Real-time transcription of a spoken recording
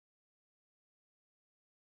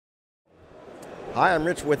Hi, I'm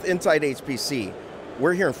Rich with insideHPC.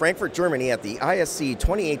 We're here in Frankfurt, Germany at the ISC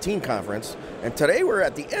 2018 conference, and today we're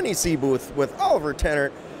at the NEC booth with Oliver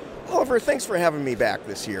Tennert. Oliver, thanks for having me back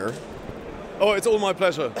this year. Oh, it's all my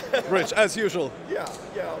pleasure, Rich, as usual. Yeah.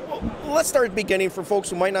 Well, let's start at the beginning for folks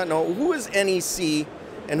who might not know. Who is NEC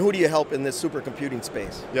and who do you help in this supercomputing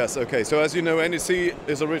space? Yes, okay. So as you know, NEC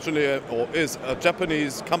is originally is a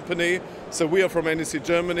Japanese company. So we are from NEC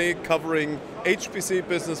Germany, covering HPC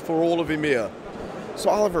business for all of EMEA. So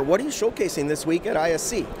Oliver, what are you showcasing this week at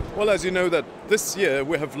ISC? Well, as you know, that this year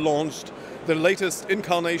we have launched the latest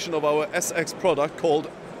incarnation of our SX product called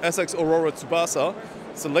SX-Aurora TSUBASA.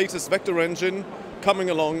 It's the latest vector engine coming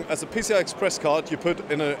along as a PCI Express card you put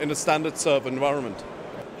in a standard server environment.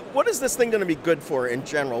 What is this thing going to be good for in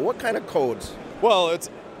general? What kind of codes? Well, it's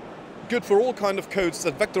good for all kind of codes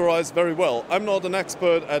that vectorize very well. I'm not an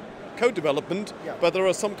expert at code development, but there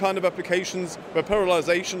are some kind of applications where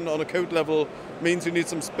parallelization on a code level means you need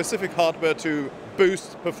some specific hardware to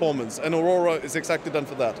boost performance, and Aurora is exactly done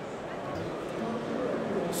for that.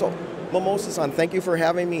 So, Momose-san, thank you for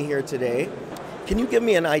having me here today. Can you give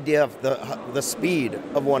me an idea of the speed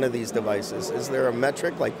of one of these devices? Is there a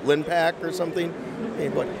metric like LinPack or something?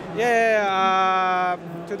 Anybody? Yeah,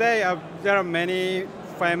 today there are many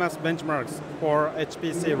famous benchmarks for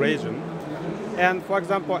HPC region. And for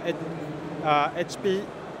example, HP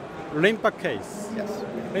LinPack case. Yes.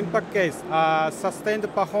 LinPack case, sustained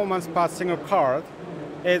performance per single card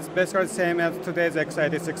is basically the same as today's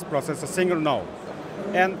x86 processor, single node.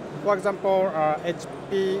 And for example,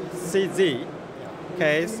 HPCZ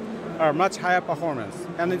case are much higher performance.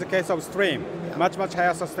 And in the case of Stream, much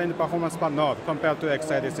higher sustained performance per node compared to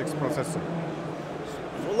x86 processor.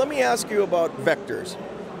 Well, let me ask you about vectors.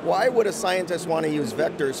 Why would a scientist want to use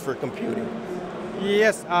vectors for computing?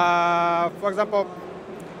 Yes, for example,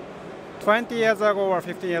 20 years ago or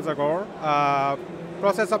 15 years ago,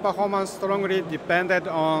 processor performance strongly depended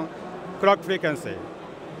on clock frequency.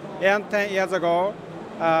 And 10 years ago,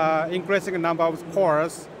 increasing number of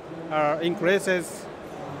cores increases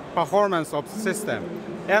performance of system.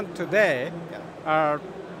 And today,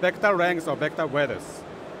 vector length or vector width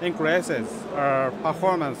increases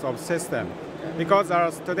performance of system. Because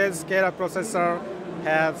today's scalar processor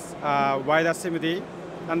has wider SIMD,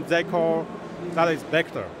 and they call that is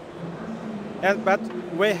vector. But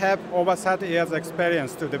we have over 30 years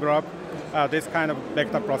experience to develop this kind of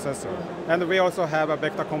vector processor. And we also have a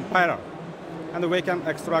vector compiler. And we can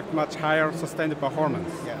extract much higher sustained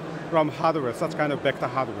performance from hardware, such kind of vector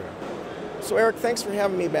hardware. So Eric, thanks for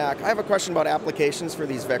having me back. I have a question about applications for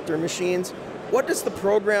these vector machines. What does the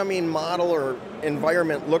programming model or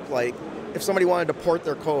environment look like if somebody wanted to port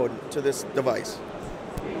their code to this device?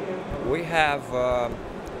 We have,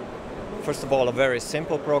 first of all, a very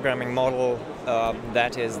simple programming model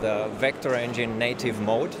that is the vector engine native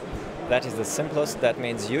mode. That is the simplest. That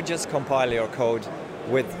means you just compile your code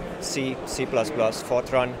with C, C++,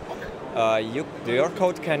 Fortran. Your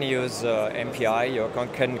code can use MPI, your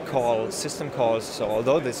code can call system calls, so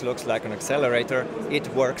although this looks like an accelerator, it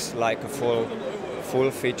works like a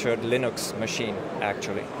full-featured Linux machine,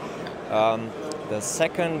 actually. The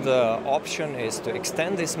second option is to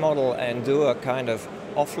extend this model and do a kind of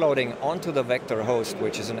offloading onto the vector host,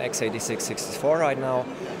 which is an x86-64 right now,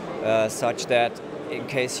 such that in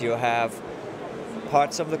case you have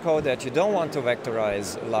parts of the code that you don't want to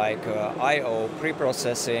vectorize, like I/O,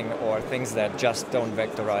 pre-processing, or things that just don't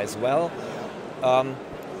vectorize well,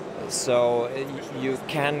 so you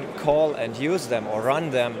can call and use them or run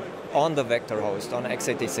them on the vector host on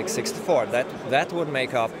x86-64. That would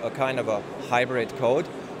make up a kind of a hybrid code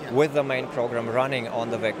with the main program running on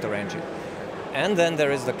the vector engine. And then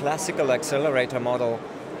there is the classical accelerator model.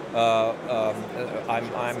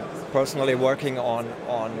 I'm personally working on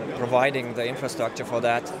providing the infrastructure for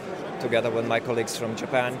that together with my colleagues from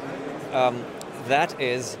Japan. That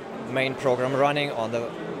is main program running on the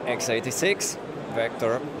x86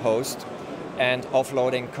 vector host and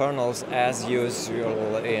offloading kernels as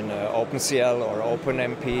usual in OpenCL or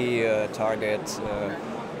OpenMP, Target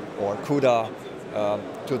or CUDA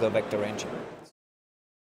to the vector engine.